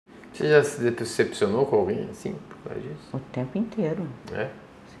Você já se decepcionou com alguém assim, por causa disso? O tempo inteiro. É?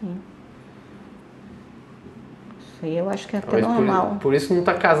 Sim. Isso aí eu acho que é até normal. Por isso não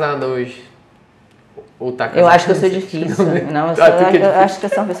tá casada hoje. Ou tá casada? Eu acho que eu sou difícil. Não, eu acho que eu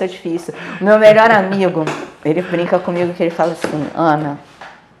sou uma pessoa difícil. O meu melhor amigo, ele brinca comigo que ele fala assim, Ana,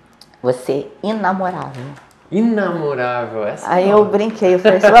 você é inamorável. Inamorável, essa Aí eu brinquei, eu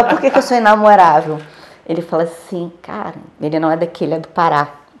falei assim, mas por que eu sou inamorável? Ele fala assim, cara, ele não é daqui, ele é do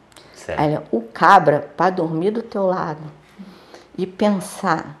Pará. Certo. Aí, o cabra, para dormir do teu lado e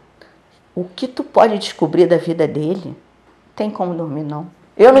pensar o que tu pode descobrir da vida dele, tem como dormir, não.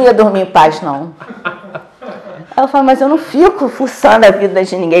 Eu não ia dormir em paz, não. Aí eu falo, mas eu não fico fuçando a vida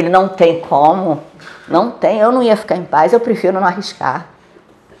de ninguém. Ele, não tem como. Não tem, eu não ia ficar em paz, eu prefiro não arriscar.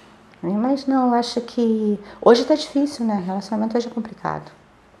 Mas não, eu acho que... Hoje tá difícil, né? Relacionamento hoje é complicado.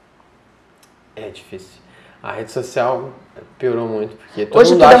 É difícil. A rede social piorou muito, porque todo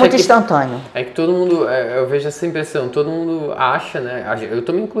hoje mundo tudo acha é muito instantâneo. É que todo mundo, eu vejo essa impressão, todo mundo acha, né? Eu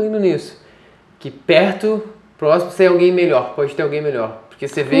tô me incluindo nisso, que perto, próximo, tem alguém melhor, pode ter alguém melhor. Porque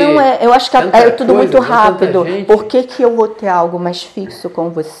você vê. Não é, eu acho que é tudo muito rápido. Por que eu vou ter algo mais fixo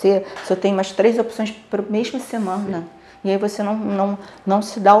com você se eu tenho mais 3 opções para a mesma semana? Sim. E aí você não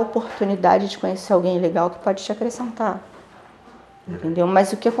se dá a oportunidade de conhecer alguém legal que pode te acrescentar. Entendeu?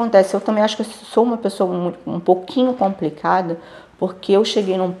 Mas o que acontece? Eu também acho que eu sou uma pessoa um pouquinho complicada, porque eu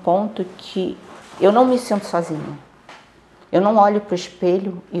cheguei num ponto que eu não me sinto sozinha. Eu não olho para o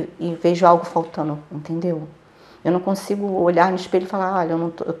espelho e vejo algo faltando, entendeu? Eu não consigo olhar no espelho e falar, olha,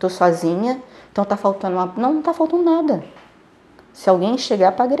 eu tô sozinha, então tá faltando uma... Não tá faltando nada. Se alguém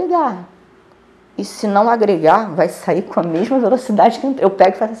chegar para agregar. E se não agregar, vai sair com a mesma velocidade que eu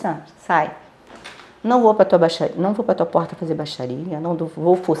pego e faço assim, sai. Não vou para tua baixaria, não vou para tua porta fazer baixaria, não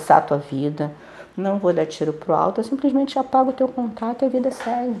vou forçar a tua vida, não vou dar tiro pro alto, eu simplesmente apago o teu contato e a vida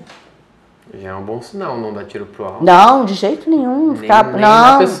segue. Já é um bom sinal, não dar tiro pro alto. Não, de jeito nenhum. Nem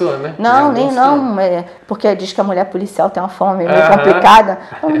na pessoa, né? Não, nem não. Porque diz que a mulher policial tem uma forma meio complicada.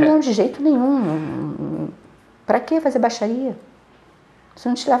 Não, de jeito nenhum. Pra que fazer baixaria? Isso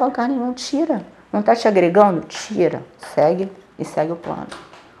não te leva a lugar nenhum, tira. Não tá te agregando? Tira. Segue e segue o plano.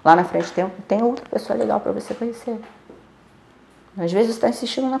 Lá na frente tem outra pessoa legal pra você conhecer. Às vezes você tá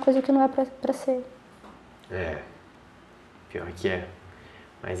insistindo na coisa que não é pra ser. É. Pior que é.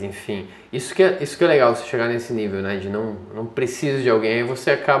 Mas enfim, isso que é legal, você chegar nesse nível, né? De não preciso de alguém, aí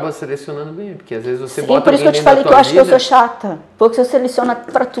você acaba selecionando bem, porque às vezes você bota por isso que eu te falei que eu acho que eu sou chata, porque eu seleciono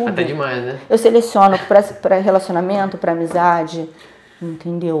pra tudo. Até demais, né? Eu seleciono pra relacionamento, pra amizade,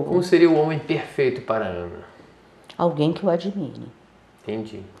 entendeu? Como seria o homem perfeito para a Ana? Alguém que eu admire.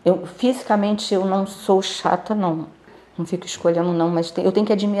 Entendi. Fisicamente eu não sou chata, não. Não fico escolhendo, não, mas eu tenho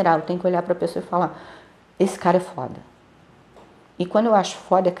que admirar, eu tenho que olhar pra pessoa e falar, esse cara é foda. E quando eu acho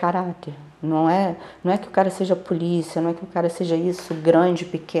foda é caráter. Não é que o cara seja polícia, não é que o cara seja isso, grande,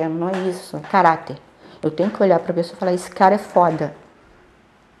 pequeno, não é isso. É caráter. Eu tenho que olhar pra pessoa e falar, esse cara é foda.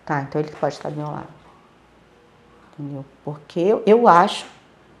 Tá, então ele pode estar do meu lado. Entendeu? Porque eu acho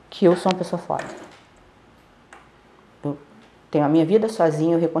que eu sou uma pessoa foda. Eu tenho a minha vida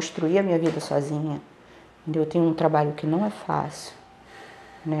sozinha, eu reconstruí a minha vida sozinha. Entendeu? Eu tenho um trabalho que não é fácil.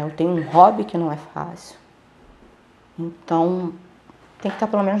 Né? Eu tenho um hobby que não é fácil. Então, tem que estar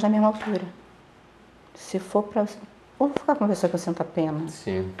pelo menos na mesma altura. Se for pra... Ou ficar com uma pessoa que eu sinto a pena.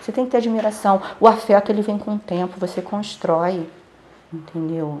 Sim. Você tem que ter admiração. O afeto, ele vem com o tempo, você constrói.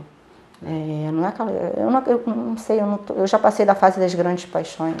 Entendeu? Não é aquela... Eu não sei, eu já passei da fase das grandes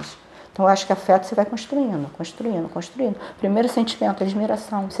paixões. Então, eu acho que afeto você vai construindo. Primeiro sentimento,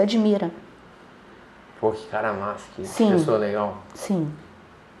 admiração. Você admira. Pô, que cara massa, que Sim. pessoa legal. Sim.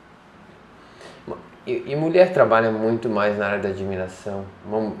 E mulher trabalha muito mais na área da admiração.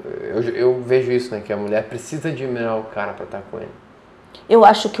 Eu vejo isso, né? Que a mulher precisa admirar o cara para estar com ele. Eu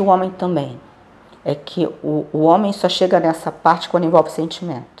acho que o homem também. É que o homem só chega nessa parte quando envolve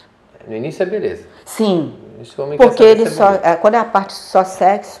sentimento. No início é beleza. Sim. O homem porque ele só... beleza. Quando é a parte só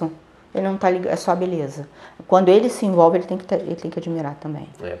sexo, ele não tá ligado, é só beleza. Quando ele se envolve, ele tem que admirar também.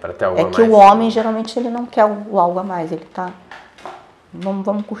 Para ter algo a mais. É que o homem, geralmente, ele não quer o algo a mais. Ele tá...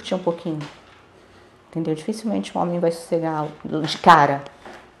 Vamos curtir um pouquinho. Entendeu? Dificilmente um homem vai sossegar de cara.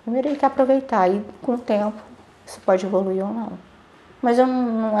 Primeiro ele quer aproveitar e com o tempo isso pode evoluir ou não. Mas eu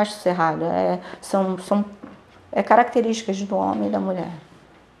não acho isso errado. São características do homem e da mulher.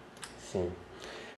 Sim.